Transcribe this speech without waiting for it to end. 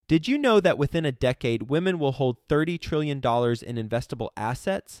Did you know that within a decade, women will hold $30 trillion in investable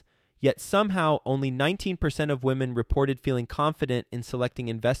assets? Yet somehow only 19% of women reported feeling confident in selecting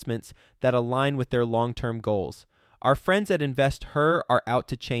investments that align with their long-term goals. Our friends at InvestHer are out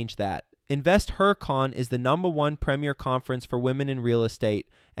to change that. InvestHerCon is the #1 premier conference for women in real estate,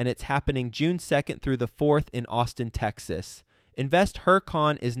 and it's happening June 2nd through the 4th in Austin, Texas.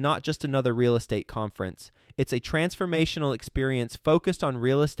 InvestHerCon is not just another real estate conference. It's a transformational experience focused on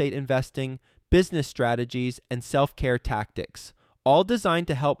real estate investing, business strategies, and self-care tactics, all designed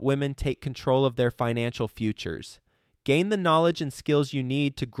to help women take control of their financial futures. Gain the knowledge and skills you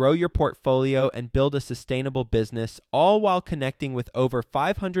need to grow your portfolio and build a sustainable business, all while connecting with over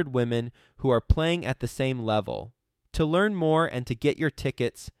 500 women who are playing at the same level. To learn more and to get your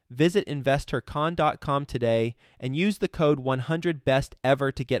tickets, visit InvestHerCon.com today and use the code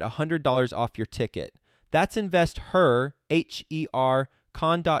 100BESTEVER to get $100 off your ticket. That's InvestHer, H-E-R,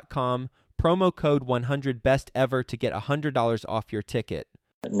 con.com, promo code 100BESTEVER to get $100 off your ticket.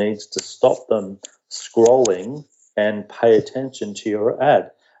 It needs to stop them scrolling and pay attention to your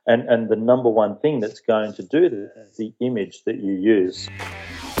ad. And the #1 thing that's going to do that is the image that you use.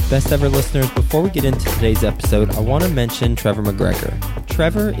 Best ever listeners, before we get into today's episode, I want to mention Trevor McGregor.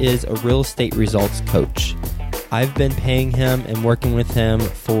 Trevor is a real estate results coach. I've been paying him and working with him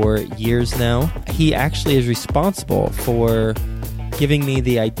for years now. He actually is responsible for giving me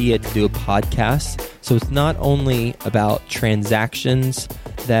the idea to do a podcast. So it's not only about transactions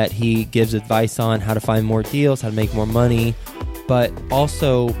that he gives advice on, how to find more deals, how to make more money, but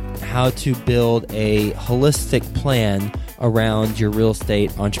also how to build a holistic plan around your real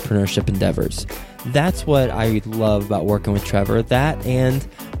estate entrepreneurship endeavors. That's what I love about working with Trevor, that and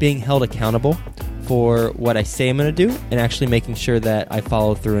being held accountable for what I say I'm going to do and actually making sure that I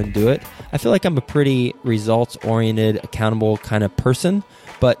follow through and do it. I feel like I'm a pretty results-oriented, accountable kind of person,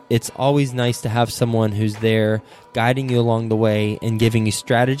 but it's always nice to have someone who's there guiding you along the way and giving you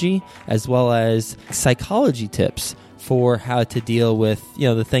strategy as well as psychology tips for how to deal with,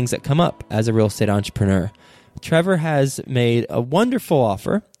 the things that come up as a real estate entrepreneur. Trevor has made a wonderful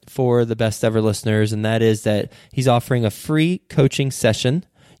offer for the best ever listeners, and that is that he's offering a free coaching session.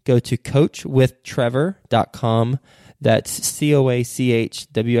 Go to coachwithtrevor.com. That's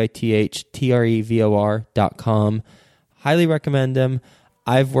coachwithtrevor.com. Highly recommend him.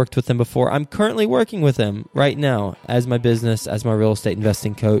 I've worked with him before. I'm currently working with him right now as my business, as my real estate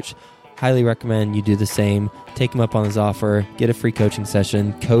investing coach. Highly recommend you do the same. Take him up on his offer. Get a free coaching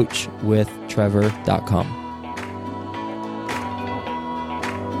session. coachwithtrevor.com.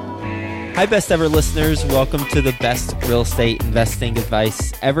 Hi, best ever listeners. Welcome to the Best Real Estate Investing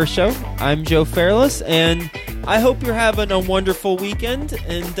Advice Ever show. I'm Joe Fairless, and I hope you're having a wonderful weekend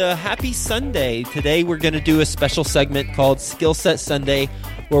and happy Sunday. Today, we're going to do a special segment called Skill Set Sunday,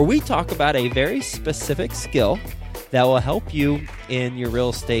 where we talk about a very specific skill that will help you in your real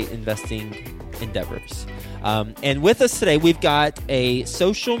estate investing endeavors. And with us today, we've got a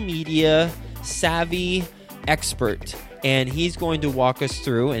social media savvy expert, and he's going to walk us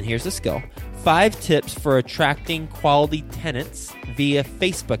through, and here's the skill, 5 tips for attracting quality tenants via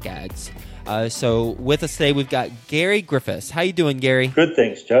Facebook ads. So with us today, we've got Gary Griffiths. How you doing, Gary? Good,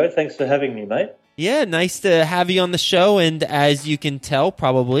 thanks, Joe. Thanks for having me, mate. Yeah, nice to have you on the show. And as you can tell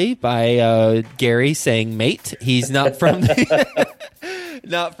probably by Gary saying mate, he's not from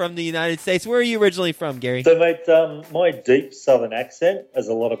not from the United States. Where are you originally from, Gary? So, mate, my deep southern accent, as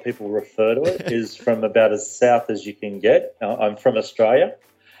a lot of people refer to it, is from about as south as you can get. I'm from Australia,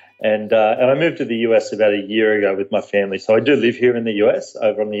 and I moved to the US about a year ago with my family. So I do live here in the US,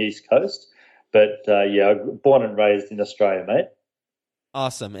 over on the East Coast. But, born and raised in Australia, mate.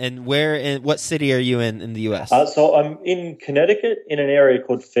 Awesome. And what city are you in the U.S.? So I'm in Connecticut in an area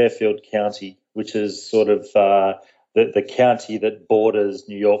called Fairfield County, which is sort of the county that borders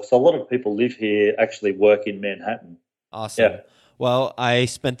New York. So a lot of people live here, actually work in Manhattan. Awesome. Yeah. Well, I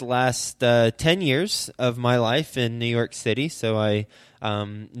spent the last 10 years of my life in New York City, so I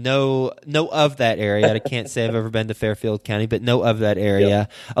know of that area. I can't say I've ever been to Fairfield County, but know of that area.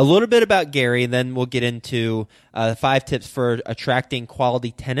 Yep. A little bit about Gary, and then we'll get into 5 tips for attracting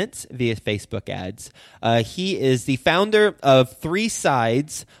quality tenants via Facebook ads. He is the founder of 3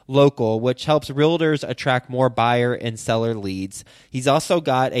 Sides Local, which helps realtors attract more buyer and seller leads. He's also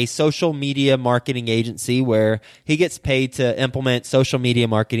got a social media marketing agency where he gets paid to implement social media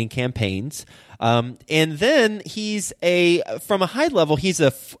marketing campaigns. And then he's from a high level, he's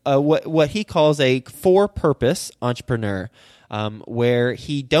what he calls a for-purpose entrepreneur, where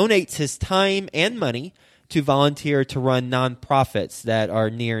he donates his time and money to volunteer to run nonprofits that are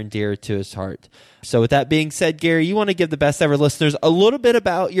near and dear to his heart. So with that being said, Gary, you want to give the Best Ever listeners a little bit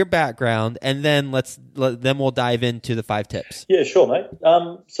about your background, and then then we'll dive into the 5 tips. Yeah, sure, mate.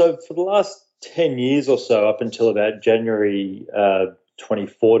 So for the last 10 years or so, up until about January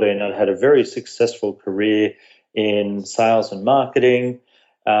 2014, I had a very successful career in sales and marketing,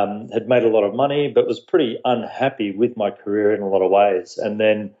 had made a lot of money, but was pretty unhappy with my career in a lot of ways. And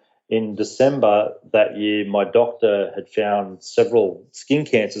then in December that year, my doctor had found several skin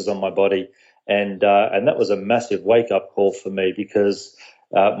cancers on my body, and that was a massive wake-up call for me because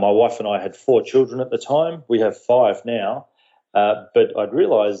my wife and I had 4 children at the time. We have 5 now, but I'd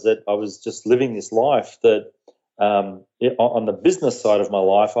realised that I was just living this life that on the business side of my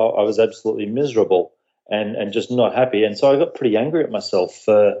life, I was absolutely miserable and just not happy. And so I got pretty angry at myself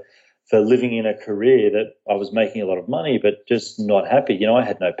for living in a career that I was making a lot of money, but just not happy. You know, I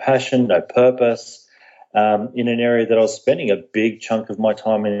had no passion, no purpose in an area that I was spending a big chunk of my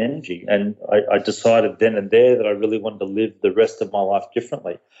time and energy. And I decided then and there that I really wanted to live the rest of my life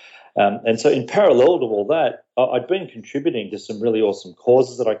differently. And so in parallel to all that, I'd been contributing to some really awesome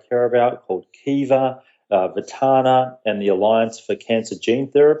causes that I care about called Kiva, Vitana, and the Alliance for Cancer Gene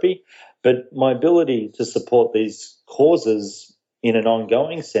Therapy. But my ability to support these causes in an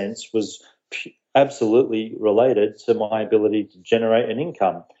ongoing sense was absolutely related to my ability to generate an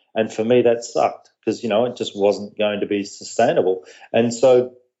income. And for me, that sucked because, you know, it just wasn't going to be sustainable. And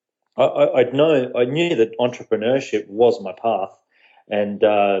so I knew that entrepreneurship was my path. And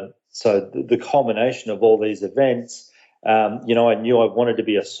so the culmination of all these events, you know, I knew I wanted to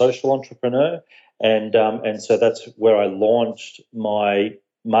be a social entrepreneur. And so that's where I launched my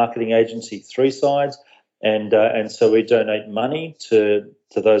marketing agency, 3 Sides. And so we donate money to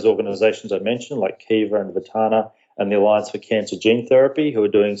those organizations I mentioned, like Kiva and Vitana and the Alliance for Cancer Gene Therapy, who are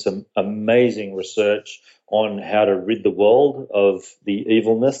doing some amazing research on how to rid the world of the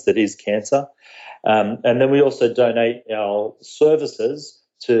evilness that is cancer. And then we also donate our services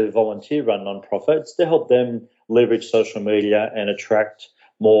to volunteer-run nonprofits to help them leverage social media and attract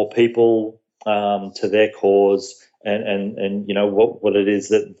more people to their cause and you know what it is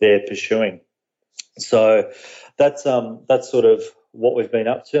that they're pursuing. So that's sort of what we've been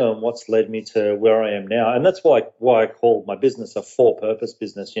up to and what's led me to where I am now. And that's why I call my business a for-purpose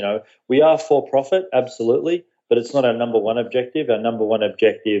business. You know, we are for-profit, absolutely, but it's not our number one objective. Our number one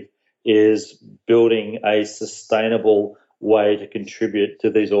objective is building a sustainable way to contribute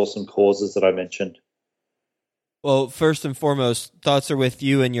to these awesome causes that I mentioned. Well, first and foremost, thoughts are with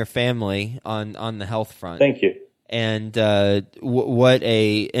you and your family on the health front. Thank you. And what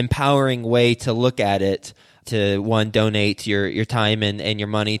a empowering way to look at it, to one, donate your time and your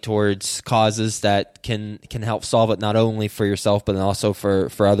money towards causes that can help solve it, not only for yourself but also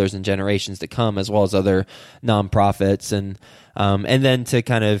for others and generations to come, as well as other nonprofits, and then to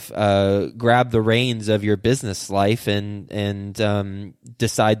kind of grab the reins of your business life and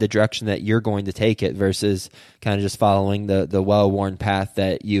decide the direction that you're going to take it versus kind of just following the well-worn path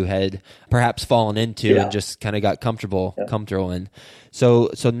that you had perhaps fallen into and just kind of got comfortable in.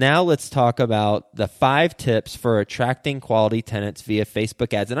 So now let's talk about the 5 tips for attracting quality tenants via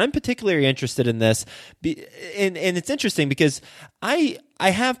Facebook ads. And I'm particularly interested in this, and it's interesting because I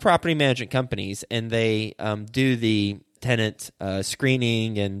have property management companies, and they do the tenant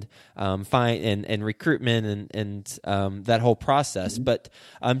screening and and recruitment and that whole process. But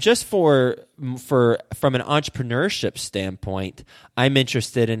just from an entrepreneurship standpoint, I'm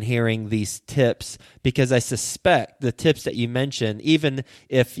interested in hearing these tips because I suspect the tips that you mentioned, even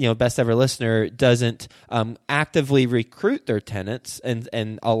if Best Ever Listener doesn't actively recruit their tenants,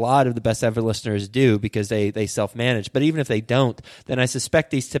 and a lot of the Best Ever listeners do because they self-manage. But even if they don't, then I suspect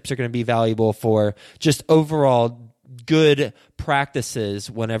these tips are going to be valuable for just overall good practices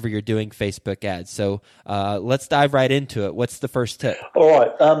whenever you're doing Facebook ads. So let's dive right into it. What's the first tip? All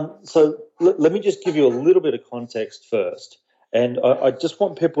right. So let me just give you a little bit of context first. And I just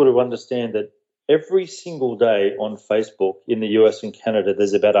want people to understand that every single day on Facebook in the US and Canada,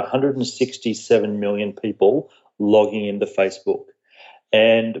 there's about 167 million people logging into Facebook.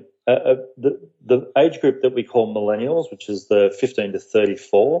 And the age group that we call millennials, which is the 15 to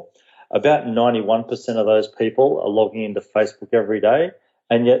 34, about 91% of those people are logging into Facebook every day,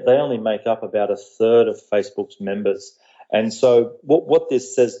 and yet they only make up about a third of Facebook's members. And so what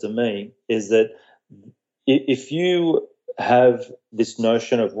this says to me is that if you have this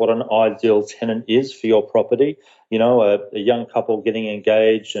notion of what an ideal tenant is for your property, a young couple getting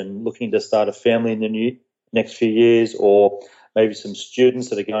engaged and looking to start a family in the next few years, or maybe some students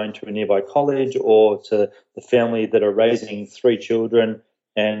that are going to a nearby college, or to the family that are raising 3 children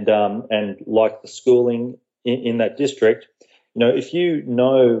and like the schooling in that district, if you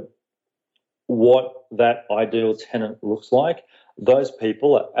know what that ideal tenant looks like, those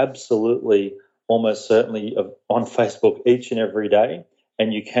people are absolutely, almost certainly on Facebook each and every day,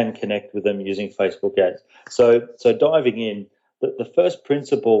 and you can connect with them using Facebook ads. So diving in, the first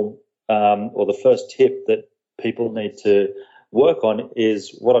principle or the first tip that people need to work on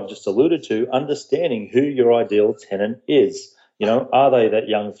is what I've just alluded to, understanding who your ideal tenant is. Are they that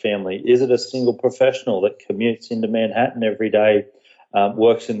young family? Is it a single professional that commutes into Manhattan every day,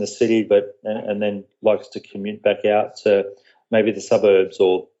 works in the city, and then likes to commute back out to maybe the suburbs,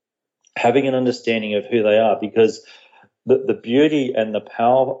 or having an understanding of who they are? Because the beauty and the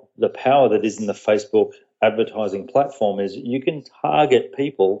power that is in the Facebook advertising platform is you can target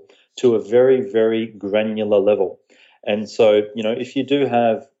people to a very, very granular level. And so, if you do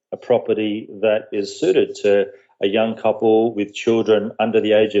have a property that is suited to a young couple with children under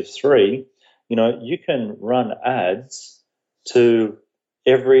the age of 3, you can run ads to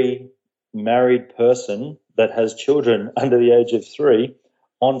every married person that has children under the age of 3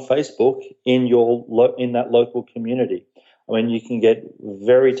 on Facebook in that local community. I mean, you can get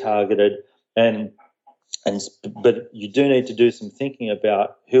very targeted, but you do need to do some thinking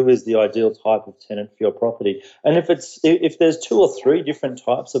about who is the ideal type of tenant for your property. And if there's 2 or 3 different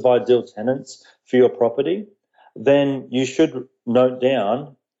types of ideal tenants for your property, then you should note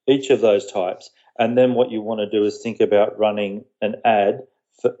down each of those types. And then what you want to do is think about running an ad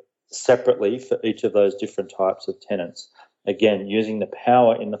separately for each of those different types of tenants. Again, using the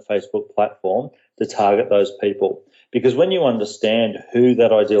power in the Facebook platform to target those people. Because when you understand who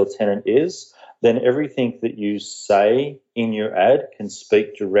that ideal tenant is, then everything that you say in your ad can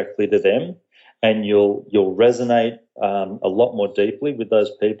speak directly to them, and you'll resonate a lot more deeply with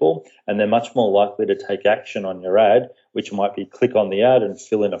those people, and they're much more likely to take action on your ad, which might be click on the ad and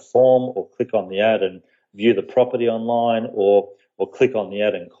fill in a form, or click on the ad and view the property online, or click on the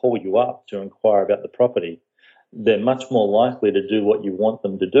ad and call you up to inquire about the property. They're much more likely to do what you want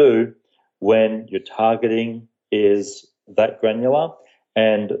them to do when your targeting is that granular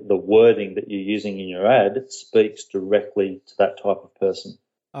and the wording that you're using in your ad speaks directly to that type of person.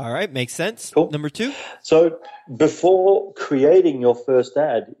 All right, makes sense. Cool. Number 2. So before creating your first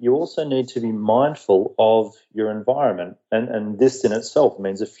ad, you also need to be mindful of your environment. And this in itself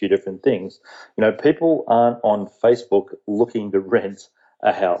means a few different things. People aren't on Facebook looking to rent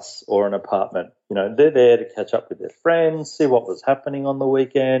a house or an apartment. They're there to catch up with their friends, see what was happening on the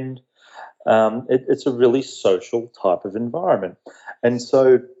weekend. It's a really social type of environment. And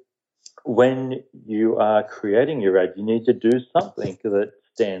so when you are creating your ad, you need to do something that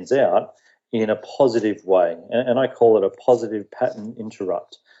stands out in a positive way. And I call it a positive pattern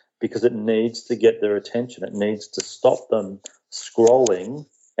interrupt, because it needs to get their attention. It needs to stop them scrolling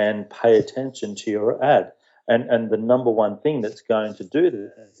and pay attention to your ad. And the number one thing that's going to do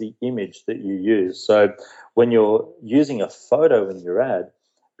that is the image that you use. So when you're using a photo in your ad,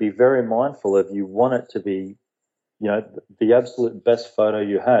 be very mindful of, you want it to be the absolute best photo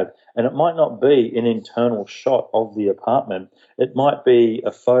you have. And it might not be an internal shot of the apartment. It might be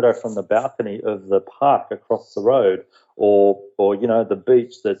a photo from the balcony of the park across the road, or the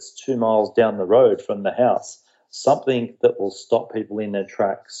beach that's 2 miles down the road from the house. Something that will stop people in their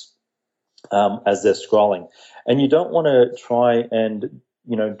tracks as they're scrolling. And you don't want to try and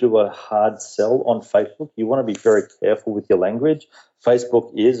do a hard sell on Facebook. You want to be very careful with your language.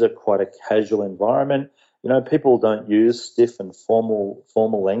 Facebook is quite a casual environment. People don't use stiff and formal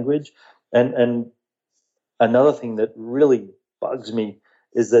language. And another thing that really bugs me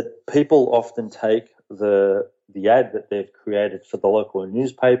is that people often take the ad that they've created for the local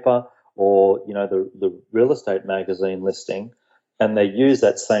newspaper, or the real estate magazine listing, and they use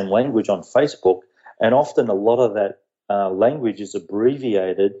that same language on Facebook. And often a lot of that language is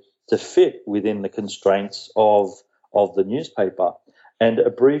abbreviated to fit within the constraints of the newspaper. And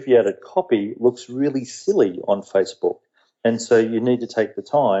abbreviated copy looks really silly on Facebook. And so you need to take the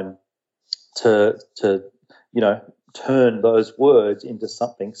time to turn those words into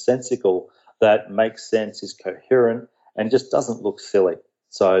something sensical that makes sense, is coherent, and just doesn't look silly.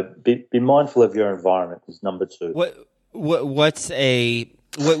 So be mindful of your environment is number 2. What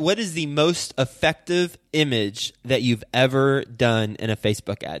is the most effective image that you've ever done in a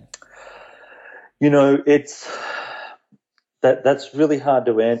Facebook ad? That's really hard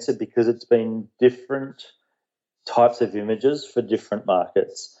to answer, because it's been different types of images for different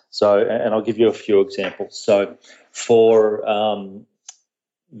markets. So, and I'll give you a few examples. So,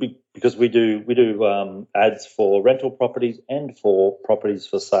 because we do ads for rental properties and for properties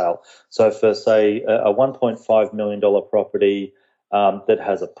for sale. So, for say a $1.5 million property that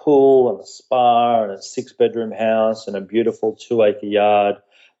has a pool and a spa and a 6-bedroom house and a beautiful 2-acre yard,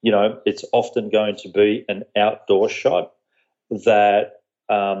 it's often going to be an outdoor shot that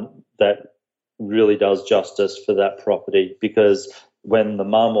that really does justice for that property, because when the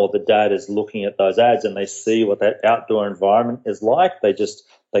mum or the dad is looking at those ads and they see what that outdoor environment is like, they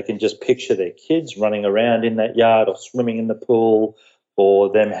can just picture their kids running around in that yard or swimming in the pool,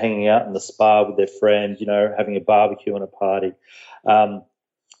 or them hanging out in the spa with their friends, having a barbecue and a party.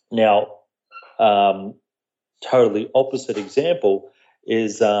 Now, totally opposite example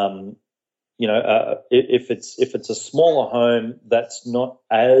is, if it's a smaller home that's not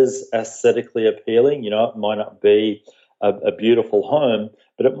as aesthetically appealing, it might not be a beautiful home,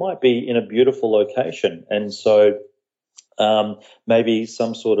 but it might be in a beautiful location. And so maybe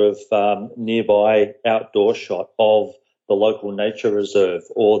some sort of nearby outdoor shot of the local nature reserve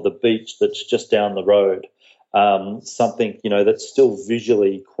or the beach that's just down the road. Something, that's still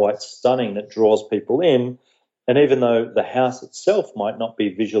visually quite stunning, that draws people in. And even though the house itself might not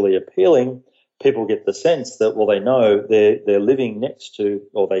be visually appealing, people get the sense that, well, they know they're living next to,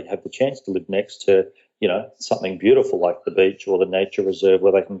 or they have the chance to live next to, something beautiful like the beach or the nature reserve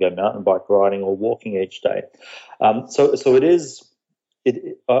where they can go mountain bike riding or walking each day. So it is.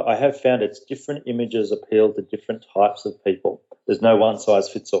 I have found it's different images appeal to different types of people. There's no one size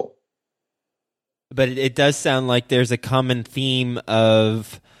fits all. But it does sound like there's a common theme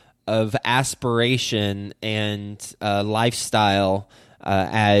of aspiration and lifestyle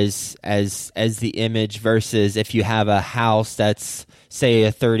as the image, versus if you have a house that's, say,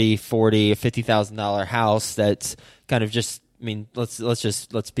 a $30,000, $40,000, $50,000 house that's kind of just,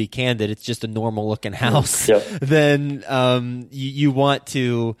 let's be candid, it's just a normal looking house. Yep. Then you want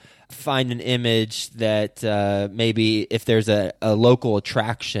to find an image that maybe if there's a local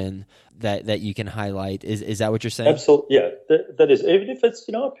attraction that you can highlight. Is that what you're saying? Absolutely, yeah. That is, even if it's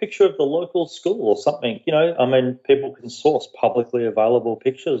a picture of the local school or something. People can source publicly available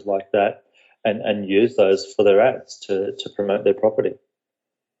pictures like that and use those for their ads to promote their property.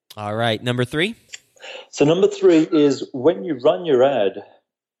 All right, number 3. So number 3 is, when you run your ad,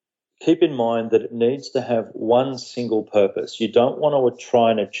 keep in mind that it needs to have one single purpose. You don't want to try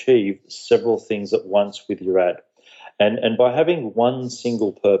and achieve several things at once with your ad. And by having one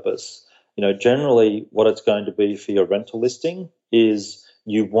single purpose, generally what it's going to be for your rental listing is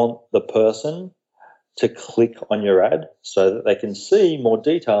you want the person to click on your ad so that they can see more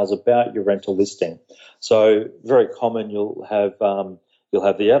details about your rental listing. So very common, you'll have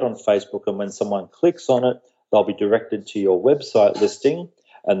the ad on Facebook, and when someone clicks on it, they'll be directed to your website listing,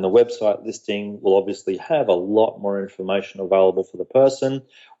 and the website listing will obviously have a lot more information available for the person,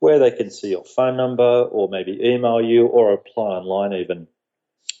 where they can see your phone number or maybe email you or apply online even.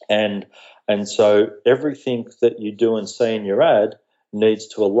 And so everything that you do and say in your ad needs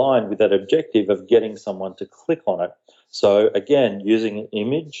to align with that objective of getting someone to click on it. So again, using an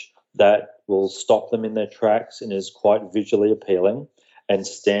image that will stop them in their tracks and is quite visually appealing and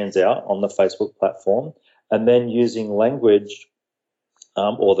stands out on the Facebook platform, and then using language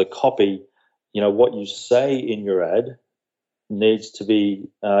or the copy, what you say in your ad needs to be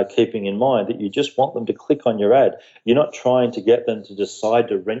keeping in mind that you just want them to click on your ad. You're not trying to get them to decide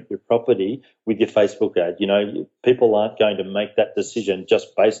to rent your property with your Facebook ad. People aren't going to make that decision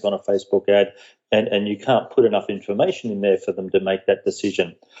just based on a Facebook ad, and you can't put enough information in there for them to make that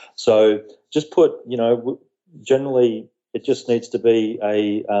decision. So just put, generally it just needs to be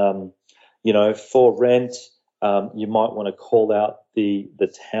a, for rent. You might want to call out the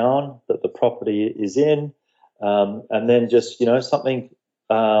town that the property is in. And then just, something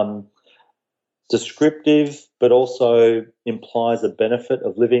descriptive, but also implies a benefit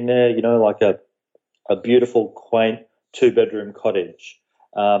of living there, like a beautiful, quaint 2-bedroom cottage.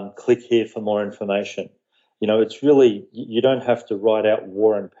 Click here for more information. It's really, you don't have to write out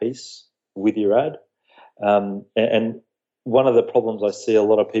War and Peace with your ad. And one of the problems I see a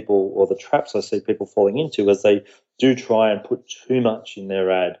lot of people, or the traps I see people falling into, is they do try and put too much in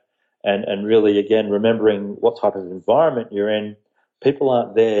their ad. And really, again, remembering what type of environment you're in, people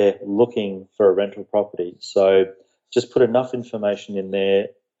aren't there looking for a rental property. So just put enough information in there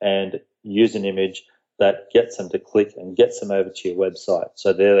and use an image that gets them to click and gets them over to your website.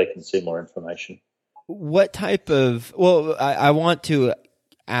 So there they can see more information. What type of, I want to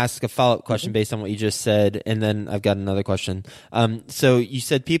ask a follow-up question based on what you just said, and then I've got another question. So you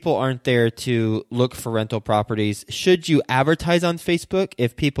said people aren't there to look for rental properties. Should you advertise on Facebook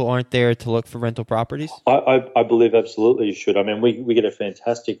if people aren't there to look for rental properties? I believe absolutely you should. We get a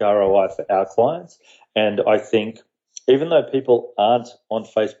fantastic ROI for our clients, and I think even though people aren't on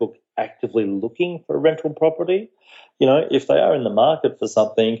Facebook actively looking for a rental property. If they are in the market for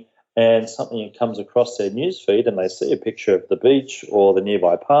something and something comes across their newsfeed and they see a picture of the beach or the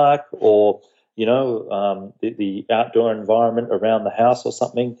nearby park or the outdoor environment around the house or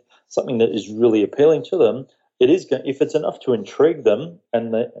something that is really appealing to them, if it's enough to intrigue them,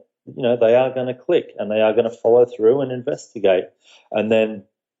 and they are going to click and they are going to follow through and investigate. And then,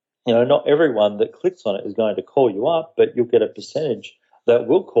 not everyone that clicks on it is going to call you up, but you'll get a percentage that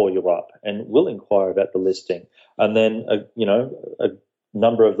will call you up and will inquire about the listing. And then, a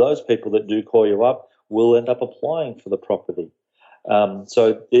number of those people that do call you up will end up applying for the property.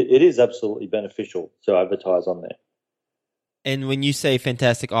 So it is absolutely beneficial to advertise on there. And when you say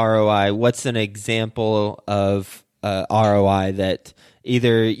fantastic ROI, what's an example of ROI that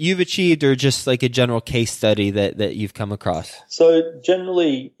either you've achieved or just like a general case study that you've come across? So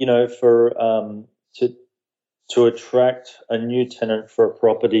generally, for to attract a new tenant for a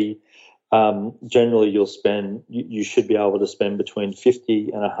property, generally you should be able to spend between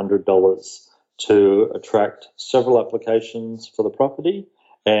 $50 and $100 to attract several applications for the property,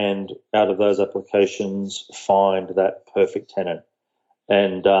 and out of those applications, find that perfect tenant.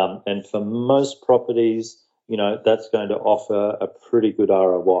 And for most properties, that's going to offer a pretty good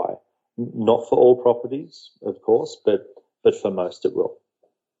ROI. Not for all properties, of course, but for most it will.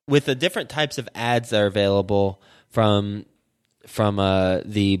 With the different types of ads that are available, from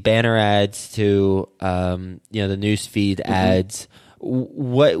the banner ads to the newsfeed ads,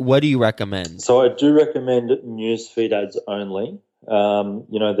 what do you recommend? So I do recommend newsfeed ads only.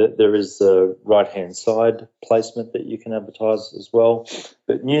 That there is the right-hand side placement that you can advertise as well.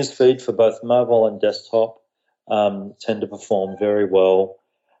 But newsfeed for both mobile and desktop tend to perform very well.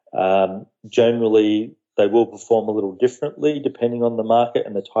 Generally, they will perform a little differently depending on the market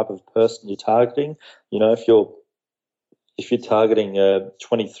and the type of person you're targeting. If you're targeting a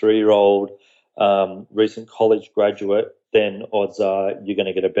 23-year-old recent college graduate, then odds are you're going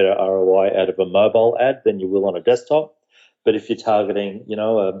to get a better ROI out of a mobile ad than you will on a desktop. But if you're targeting,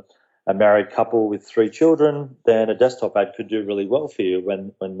 a married couple with 3 children, then a desktop ad could do really well for you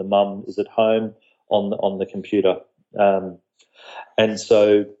when the mum is at home on the computer. And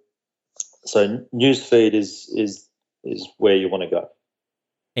so newsfeed is where you want to go.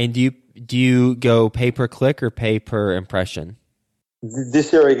 And do you go pay per click or pay per impression?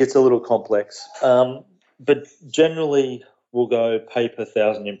 This area gets a little complex, but generally we'll go pay per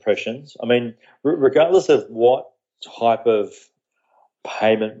 1,000 impressions. I mean, regardless of what type of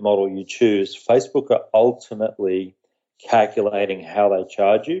payment model you choose, Facebook are ultimately calculating how they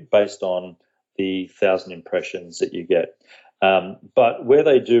charge you based on the 1,000 impressions that you get. But where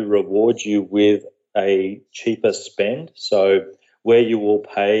they do reward you with a cheaper spend, so where you will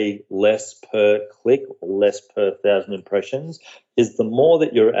pay less per click or less per 1,000 impressions, is the more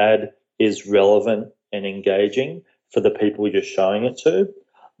that your ad is relevant and engaging for the people you're showing it to,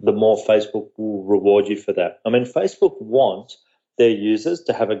 the more Facebook will reward you for that. I mean, Facebook want their users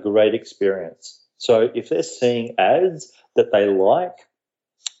to have a great experience. So if they're seeing ads that they like,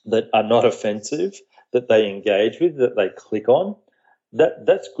 that are not offensive, that they engage with, that they click on,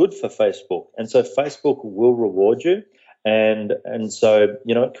 that's good for Facebook. And so Facebook will reward you. And so,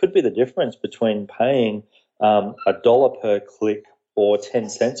 it could be the difference between paying $1 per click or 10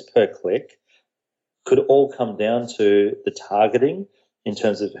 cents per click, could all come down to the targeting in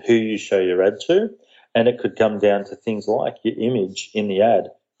terms of who you show your ad to. And it could come down to things like your image in the ad.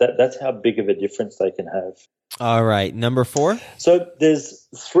 That's how big of a difference they can have. All right. Number 4. So there's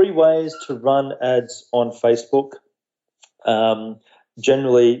 3 ways to run ads on Facebook.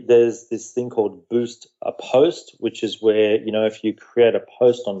 Generally, there's this thing called Boost a Post, which is where, if you create a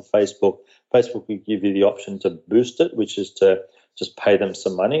post on Facebook, Facebook will give you the option to boost it, which is to just pay them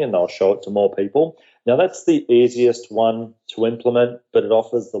some money and they'll show it to more people. Now, that's the easiest one to implement, but it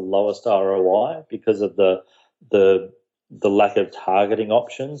offers the lowest ROI because of the lack of targeting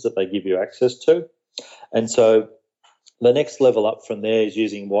options that they give you access to. And so the next level up from there is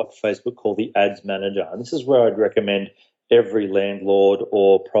using what Facebook call the Ads Manager. And this is where I'd recommend every landlord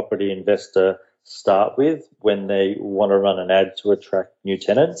or property investor start with when they want to run an ad to attract new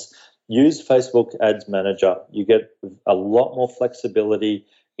tenants. Use Facebook Ads Manager. You get a lot more flexibility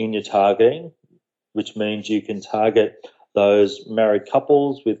in your targeting, which means you can target those married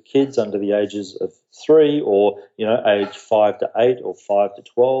couples with kids under the ages of 3 or, age 5 to 8 or 5 to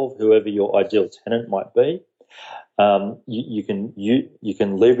 12, whoever your ideal tenant might be. You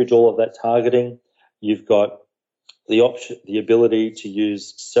can leverage all of that targeting. You've got the ability to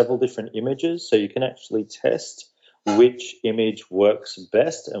use several different images, so you can actually test which image works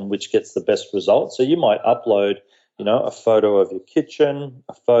best and which gets the best results. So you might upload, a photo of your kitchen,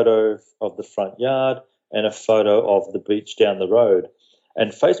 a photo of the front yard, and a photo of the beach down the road.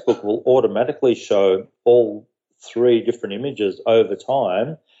 And Facebook will automatically show all 3 different images over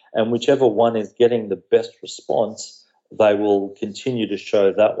time, and whichever one is getting the best response, they will continue to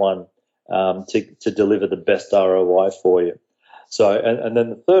show that one to deliver the best ROI for you. So, and then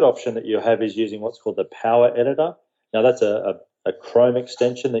the third option that you have is using what's called the Power Editor. Now, that's a Chrome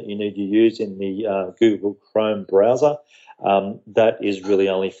extension that you need to use in the Google Chrome browser. That is really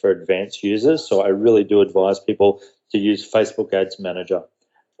only for advanced users. So I really do advise people to use Facebook Ads Manager.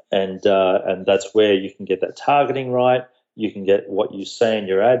 And that's where you can get that targeting right. You can get what you say in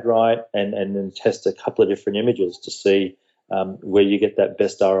your ad right, and then test a couple of different images to see where you get that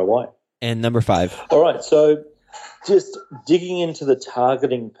best ROI. And number 5. All right, so just digging into the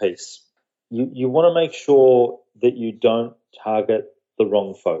targeting piece, you want to make sure that you don't target the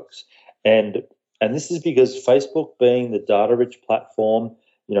wrong folks. And this is because Facebook, being the data-rich platform,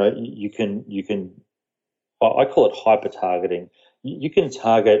 you can I call it hyper targeting. You can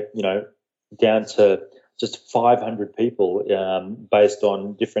target down to just 500 people based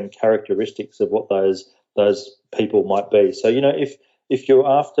on different characteristics of what those people might be. So if you're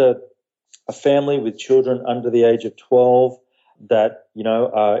after a family with children under the age of 12 that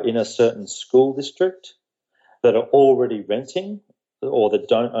are in a certain school district that are already renting or that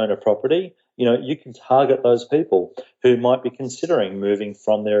don't own a property, you can target those people who might be considering moving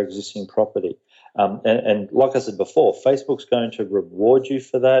from their existing property. And like I said before, Facebook's going to reward you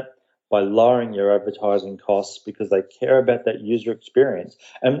for that by lowering your advertising costs because they care about that user experience.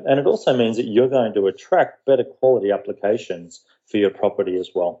 And it also means that you're going to attract better quality applications for your property as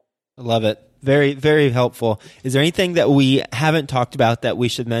well. I love it. Very, very helpful. Is there anything that we haven't talked about that we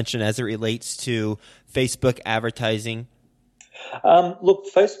should mention as it relates to Facebook advertising? Look,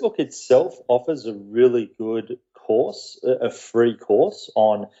 Facebook itself offers a really good course, a free course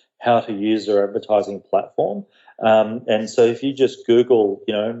on how to use their advertising platform. And so if you just Google,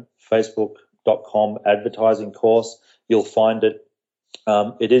 facebook.com advertising course, you'll find it.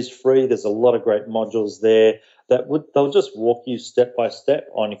 It is free. There's a lot of great modules there they'll just walk you step by step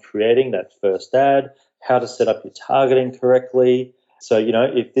on creating that first ad, how to set up your targeting correctly. So,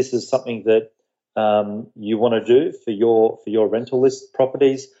 if this is something that you want to do for your rental list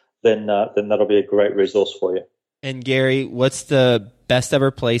properties, then that'll be a great resource for you. And Gary, what's the best ever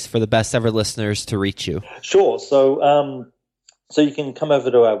place for the best ever listeners to reach you? Sure. So you can come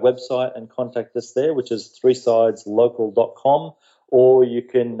over to our website and contact us there, which is 3sideslocal.com, or you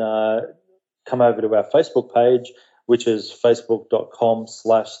can come over to our Facebook page, which is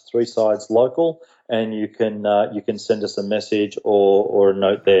facebook.com/3sideslocal, and you can send us a message or a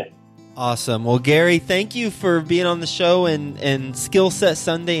note there. Awesome. Well, Gary, thank you for being on the show and Skill Set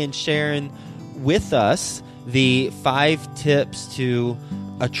Sunday and sharing with us the 5 tips to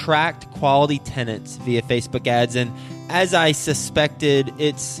attract quality tenants via Facebook ads. And as I suspected,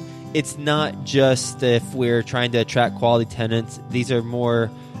 it's not just if we're trying to attract quality tenants. These are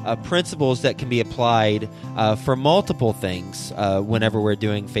more principles that can be applied for multiple things whenever we're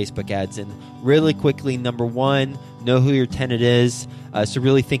doing Facebook ads. And really quickly, number 1, know who your tenant is. So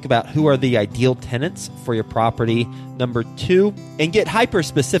really think about who are the ideal tenants for your property. Number 2, and get hyper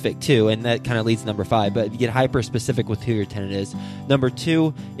specific too, and that kind of leads to number 5, but get hyper specific with who your tenant is. Number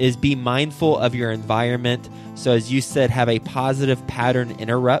 2 is be mindful of your environment. So as you said, have a positive pattern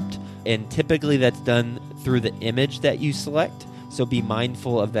interrupt, and typically that's done through the image that you select. So be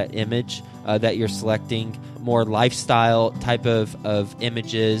mindful of that image that you're selecting. More lifestyle type of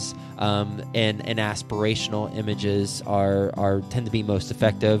images and aspirational images tend to be most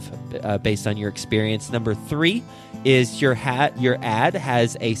effective based on your experience. Number 3 is your ad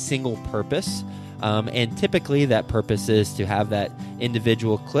has a single purpose. And typically that purpose is to have that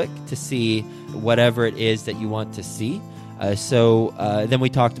individual click to see whatever it is that you want to see. So then we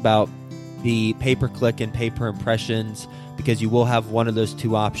talked about the pay-per-click and pay-per-impressions, because you will have one of those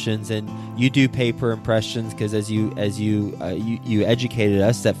 2 options, and you do pay-per-impressions because as you educated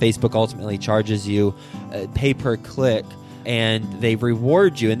us that Facebook ultimately charges you pay-per-click, and they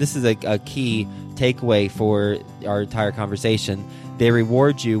reward you. And this is a key takeaway for our entire conversation. They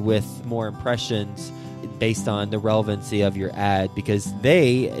reward you with more impressions based on the relevancy of your ad, because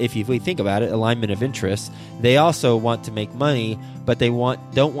they, if we think about it, alignment of interest, they also want to make money, but they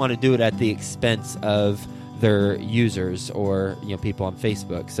don't want to do it at the expense of their users or people on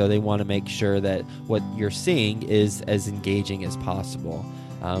Facebook. So they want to make sure that what you're seeing is as engaging as possible.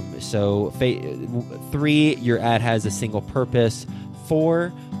 3, your ad has a single purpose.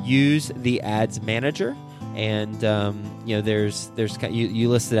 4, use the ads manager, And there's you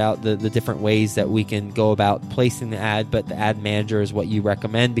listed out the different ways that we can go about placing the ad, but the ad manager is what you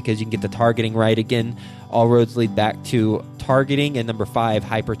recommend because you can get the targeting right. Again, all roads lead back to targeting. And number 5,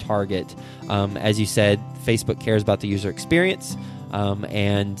 hyper target. As you said, Facebook cares about the user experience.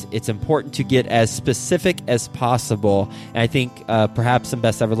 And it's important to get as specific as possible. And I think perhaps some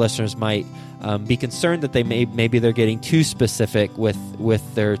best ever listeners might be concerned that maybe they're getting too specific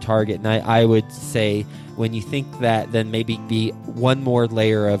with their target. And I would say when you think that, then maybe be one more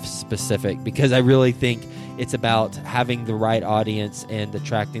layer of specific, because I really think it's about having the right audience and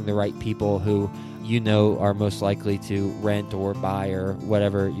attracting the right people who are most likely to rent or buy or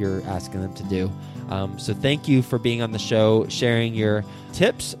whatever you're asking them to do. So thank you for being on the show, sharing your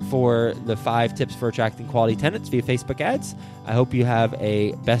tips for the 5 tips for attracting quality tenants via Facebook ads. I hope you have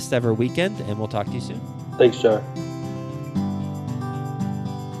a best ever weekend, and we'll talk to you soon. Thanks, Joe.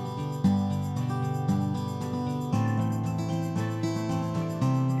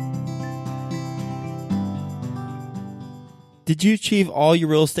 Did you achieve all your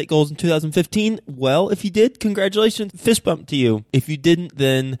real estate goals in 2015? Well, if you did, congratulations. Fist bump to you. If you didn't,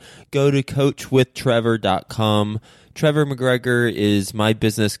 then go to coachwithtrevor.com. Trevor McGregor is my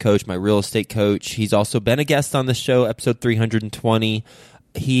business coach, my real estate coach. He's also been a guest on the show, episode 320.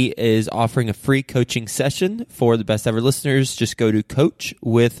 He is offering a free coaching session for the best ever listeners. Just go to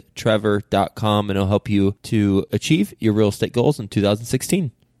coachwithtrevor.com and it'll help you to achieve your real estate goals in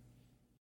 2016.